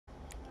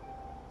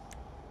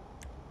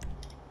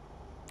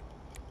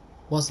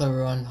What's up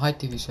everyone, Hi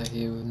TV Show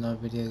here with another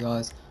video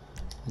guys.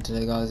 And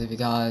today guys, if you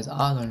guys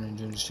are going to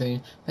enjoy the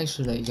stream, make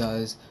sure that you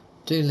guys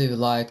do leave a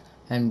like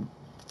and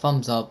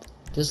thumbs up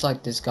just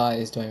like this guy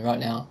is doing right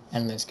now,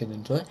 and let's get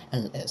into it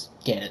and let's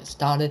get it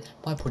started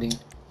by putting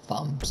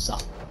thumbs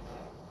up.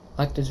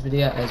 Like this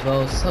video as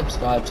well,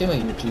 subscribe to my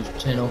YouTube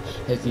channel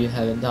if you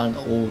haven't done,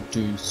 or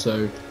do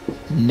so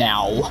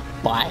now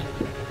by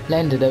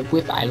landing it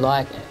with a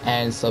like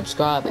and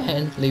subscribe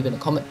and leaving a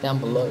comment down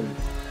below.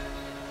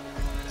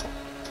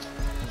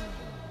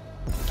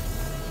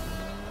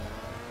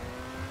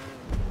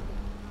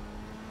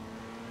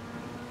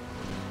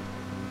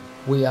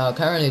 We are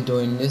currently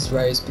doing this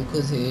race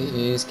because it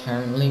is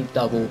currently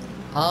double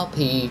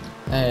RP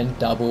and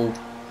double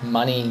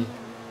money.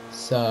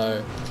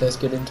 So let's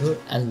get into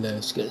it and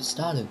let's get it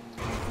started.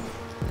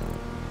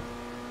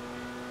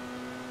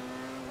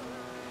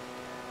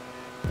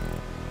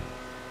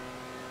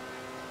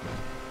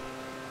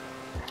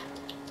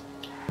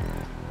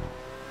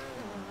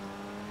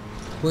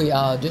 We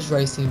are just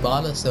racing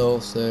by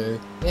ourselves, so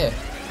yeah,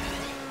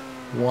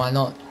 why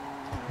not?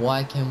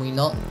 Why can we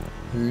not?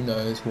 Who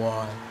knows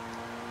why?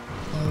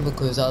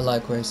 Because I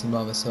like racing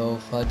by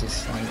myself. I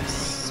just find it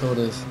sort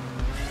of,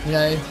 you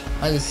know,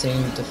 I just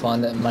seem to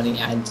find that money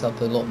adds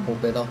up a lot more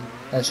better.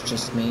 That's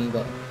just me,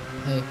 but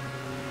hey,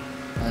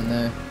 I don't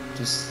know,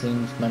 just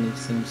money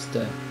seems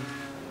to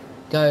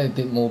go a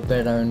bit more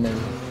better than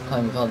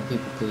playing with other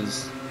people,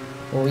 because,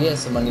 well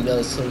yes, the money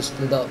does sort of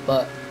split up,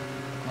 but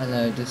I don't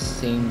know, it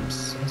just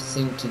I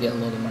seem to get a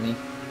lot of money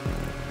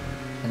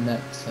and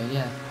that, so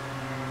yeah.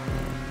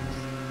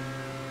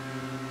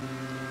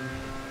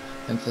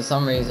 And for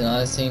some reason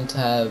I seem to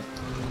have,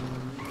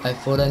 I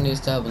thought I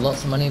used to have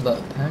lots of money, but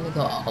apparently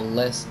got a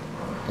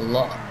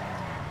lot.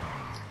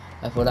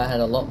 I thought I had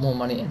a lot more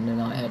money than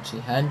I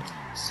actually had,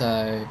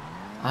 so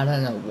I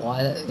don't know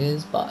why that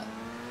is, but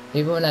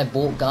even when I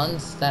bought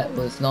guns that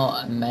was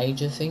not a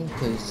major thing,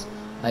 because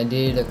I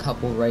did a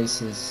couple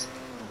races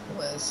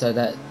so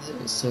that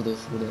it sort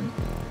of wouldn't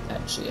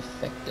actually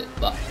affect it,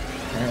 but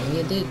apparently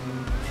it did.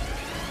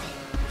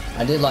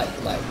 I did like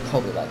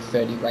probably like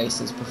 30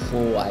 races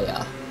before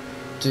I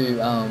do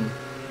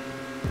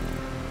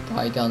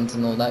buy guns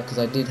and all that, because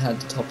I did have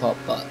to top up,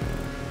 but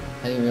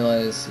I didn't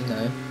realize, you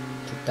know, it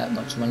took that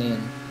much money.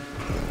 And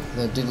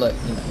I did like,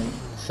 you know,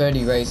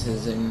 30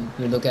 races, and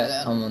you look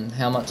at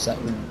how much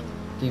that would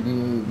give you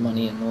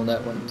money and all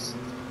that ones,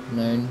 you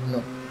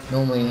know,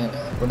 normally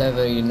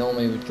whatever you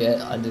normally would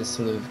get, I just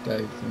sort of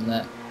go from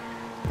that.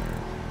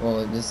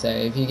 Or just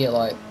say if you get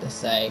like, let's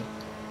say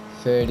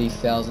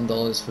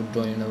 $30,000 for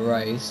doing a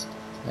race,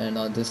 and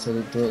I just sort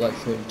of do it like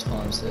 30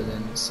 times, so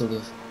then it's sort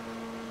of,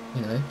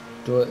 you know,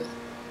 do it,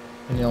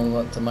 depending on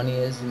what the money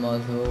is, you might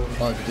as well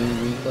either do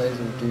replays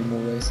or do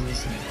more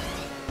races. And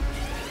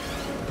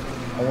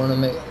I want to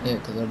make, yeah,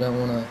 because I don't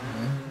want to, you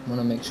know, want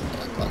to make sure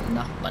that I've got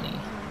enough money,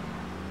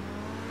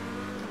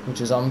 which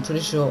is, I'm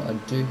pretty sure I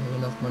do have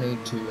enough money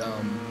to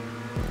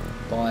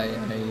buy a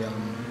what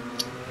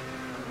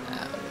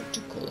do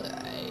you call it,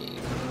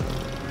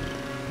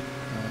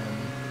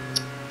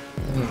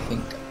 let me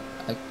think.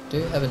 I do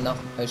have enough,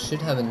 I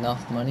should have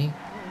enough money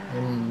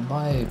and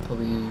buy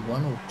probably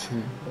one or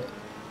two, but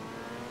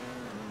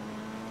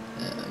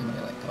I'm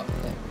gonna wake up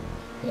there.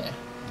 Yeah.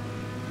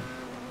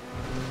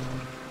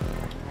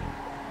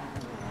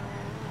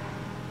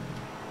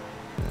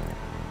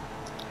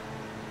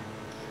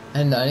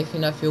 And the only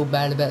thing I feel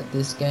bad about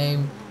this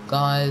game,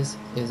 guys,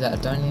 is that I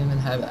don't even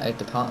have a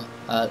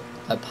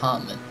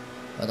apartment,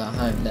 like a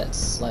home.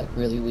 That's like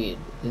really weird,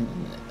 isn't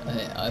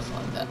it? I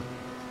find that.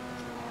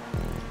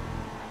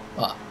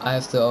 But I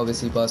have to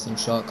obviously buy some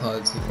shark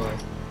cards if I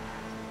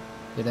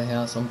get a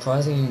house. I'm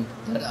surprising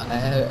that I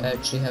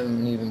actually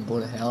haven't even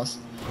bought a house.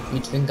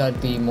 You'd think I'd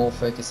be more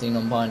focusing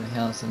on buying a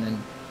house and then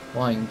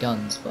buying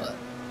guns, but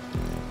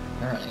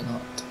apparently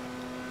not.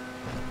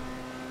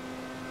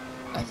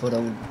 I thought I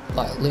would,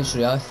 like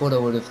literally, I thought I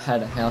would have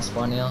had a house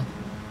by now.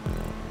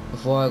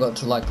 Before I got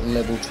to like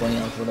level 20, I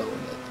thought I would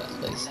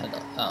have at least had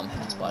a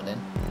house by then.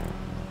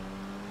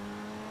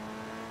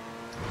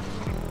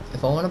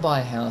 If I want to buy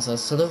a house, I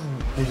sort of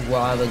would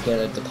rather get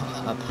an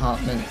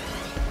apartment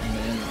and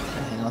then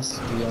a house,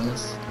 to be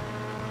honest.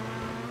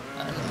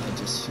 I don't know, I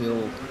just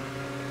feel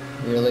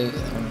really, you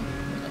know,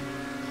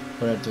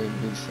 what I do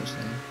with first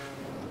thing.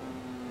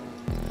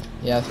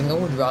 Yeah, I think I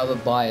would rather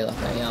buy like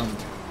a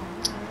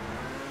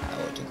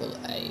what do you call it,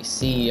 a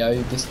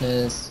CEO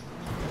business,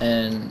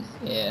 and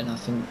yeah, and I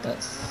think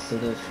that's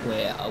sort of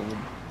where I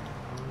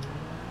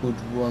would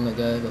want to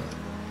go, but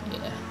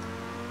yeah.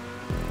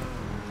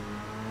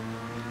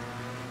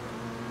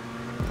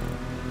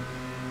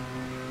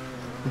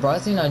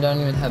 Surprising I don't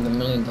even have $1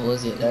 million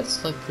yet.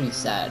 That's like pretty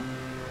sad.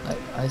 Like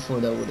I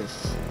thought I would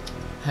have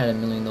had $1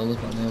 million by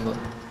now, but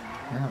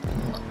apparently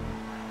not.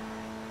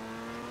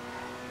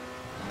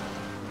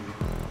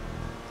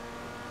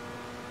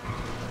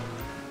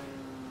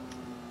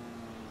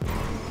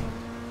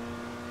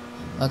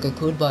 Like I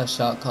could buy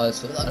shark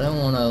cards, but I don't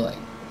want to like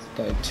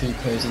go too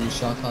crazy with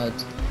shark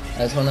cards. I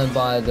just want to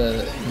buy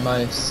the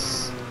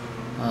most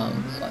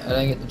Like I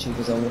don't get the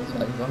cheapest. Like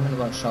if I'm gonna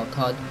buy a shark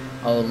card,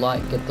 I would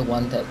like get the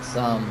one that's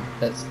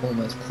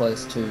almost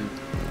close to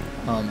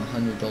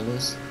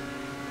 $100.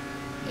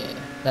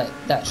 Yeah,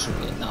 that should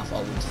be enough, I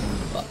would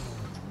think, but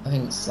I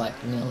think it's like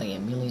nearly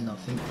 $1 million, I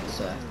think,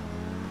 so,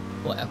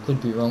 well, I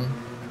could be wrong,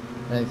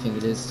 I don't think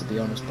it is, to be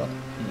honest, but,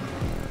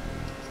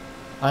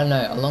 I don't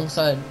know,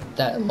 alongside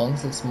that, as long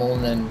as it's more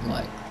than,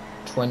 like,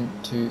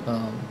 22,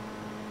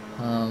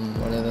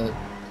 whatever,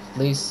 at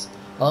least,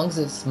 as long as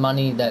it's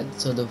money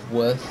that's sort of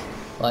worth,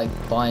 like,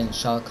 buying a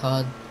shark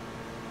card.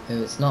 If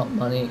it's not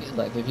money,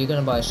 like, if you're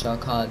gonna buy a shark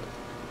card,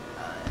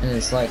 and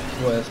it's like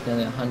worth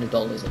nearly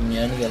 $100 and you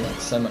only get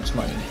like so much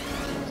money,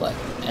 like,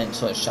 and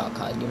so a shark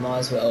card, you might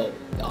as well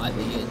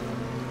either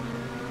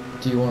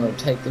do you want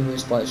to take the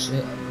risk by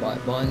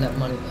buying that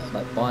money,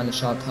 like buying a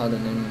shark card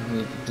and then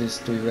you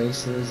just do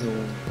races,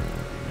 or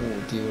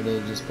do you want to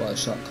just buy a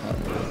shark card?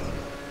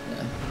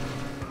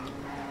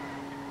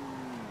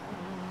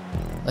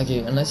 Like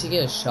unless you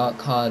get a shark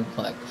card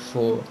like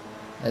for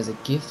as a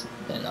gift,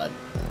 then I'd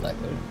like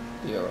it would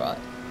be alright.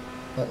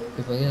 But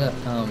if I get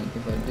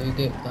if I do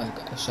get like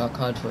a shark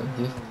card for a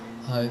gift,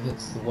 I hope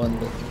it's the one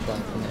that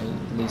like you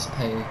at least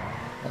pay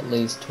at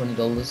least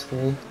 $20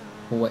 for.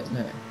 Or wait,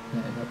 no,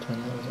 not $20.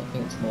 I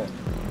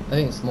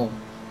think it's more.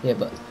 Yeah,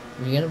 but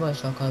if you're gonna buy a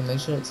shark card, make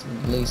sure it's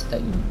at least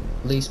that you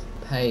at least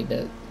pay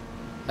that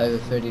over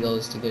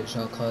 $30 to get a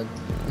shark card,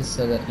 just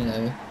so that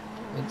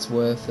it's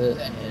worth it.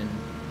 And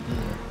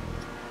yeah.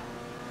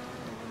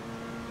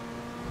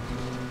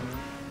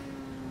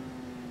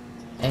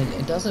 And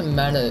it doesn't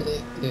matter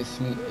if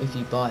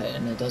you buy it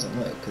and it doesn't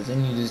work, because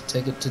then you just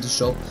take it to the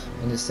shop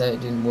and just say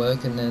it didn't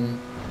work, and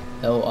then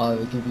they'll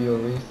either give you a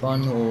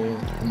refund or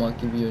they might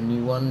give you a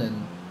new one,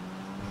 and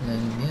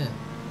yeah.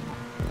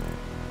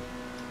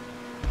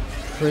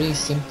 Pretty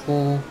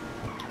simple.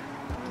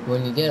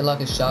 When you get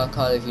like a shark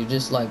card, if you're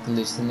just like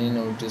listening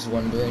or just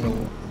wondering,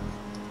 or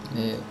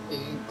yeah,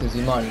 because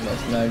you might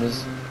not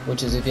notice,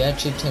 which is if you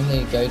actually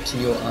technically go to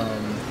your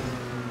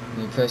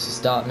you press the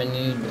start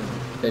menu, then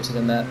go to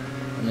the map,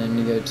 and then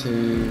you go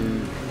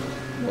to,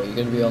 well, you're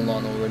going to be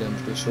online already, I'm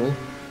pretty sure,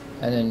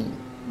 and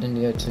then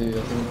you go to,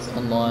 I think it's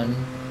online,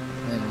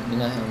 and you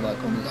know how like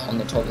on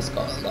the top it's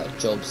got like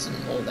jobs and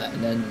all that,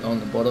 and then on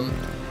the bottom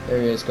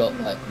area it's got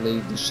like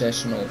leave the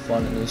session or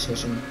find a new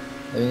session.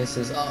 I think it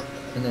says up,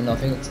 and then I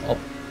think it's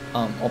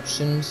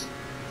options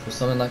or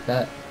something like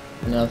that,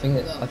 and then I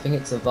think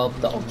it's above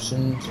the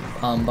options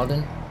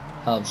button,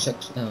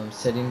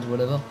 settings,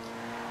 whatever.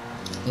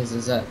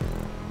 Is that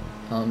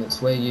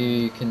it's where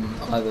you can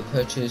either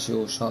purchase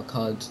your shark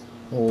cards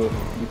or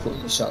you put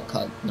your shark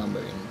card number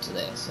into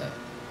there. So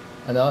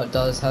I know it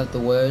does have the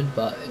word,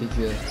 but if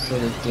you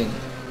sort of didn't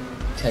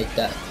take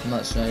that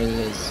much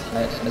notice,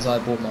 as I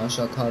bought my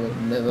shark card, I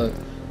never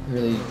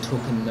really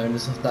took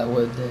notice of that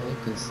word there,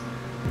 because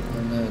I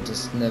don't know,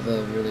 just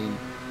never really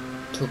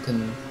took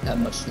that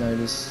much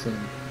notice, and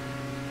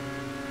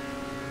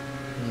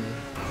yeah,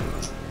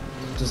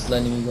 just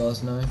letting you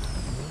guys know.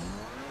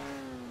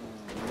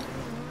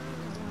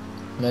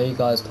 I know you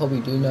guys probably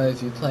do know,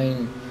 if you're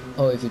playing,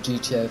 if you're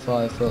GTA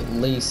 5 for at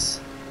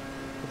least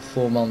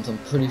 4 months, I'm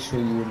pretty sure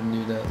you would have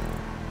knew that.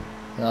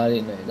 And I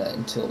didn't know that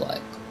until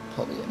like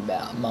probably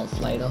about a month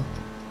later,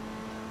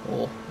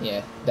 or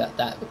yeah, about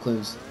that,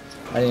 because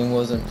I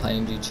wasn't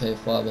playing GTA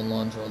 5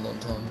 online for a long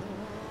time.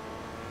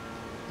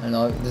 And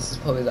this is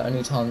probably the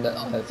only time that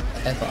I've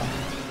ever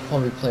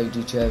probably played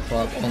GTA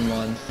 5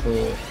 online for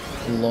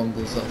the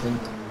longest. I think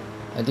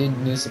I did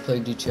used to play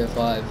GTA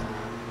 5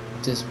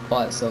 just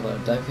by itself. I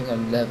don't think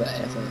I've never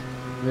ever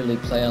really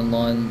play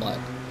online like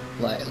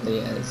lately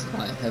as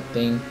I have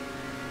been.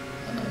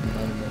 I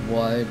don't know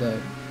why, but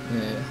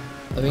yeah,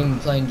 I've been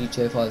playing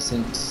GTA 5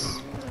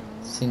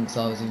 since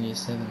I was in year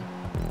 7.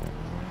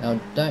 Now I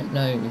don't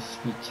know if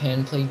you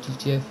can play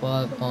GTA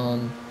 5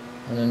 on,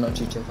 I know, not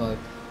GTA 5,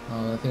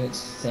 I think it's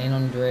San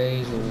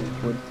Andreas,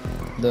 or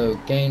the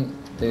game,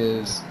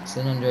 there's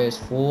San Andreas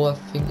 4, I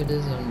think it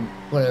is, and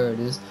whatever it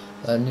is.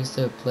 I used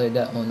to play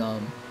that on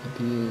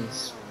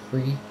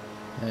PS3,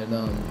 and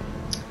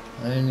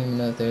I don't even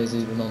know if there's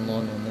even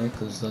online on there,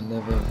 because I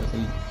never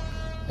really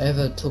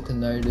ever took a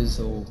notice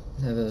or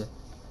never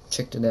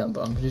checked it out,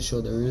 but I'm pretty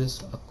sure there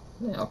is.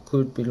 I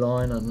could be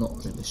lying, I'm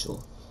not really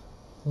sure.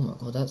 Oh my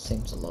god, that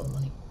seems a lot of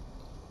money.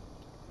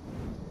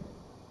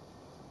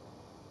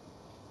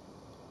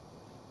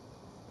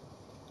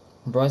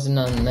 Rising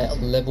on at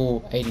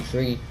level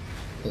 83,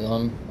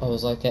 because I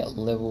was like at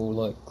level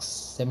like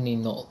 70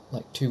 not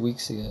like 2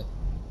 weeks ago,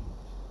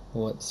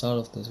 or at the start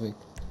of this week.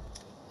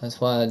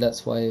 That's why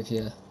if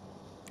you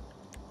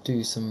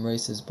do some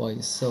races by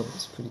yourself,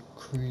 it's pretty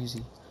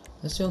crazy.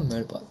 Let's do a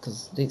motorbike,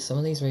 because some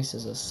of these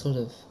races are sort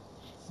of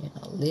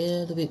a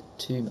little bit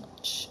too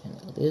much and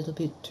a little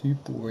bit too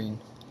boring.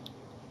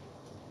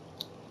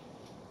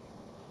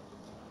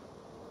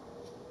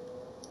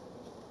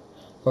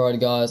 Alright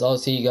guys, I'll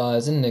see you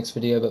guys in the next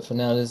video, but for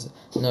now there's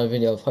another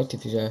video of Hot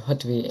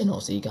TV, and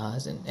I'll see you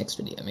guys in the next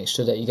video. Make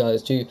sure that you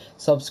guys do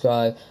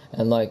subscribe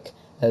and like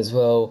as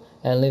well,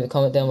 and leave a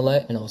comment down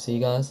below, and I'll see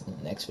you guys in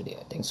the next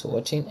video. Thanks for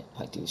watching.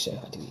 Hi TV Show,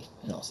 Hi TV,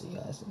 and I'll see you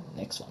guys in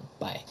the next one.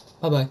 Bye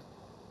bye.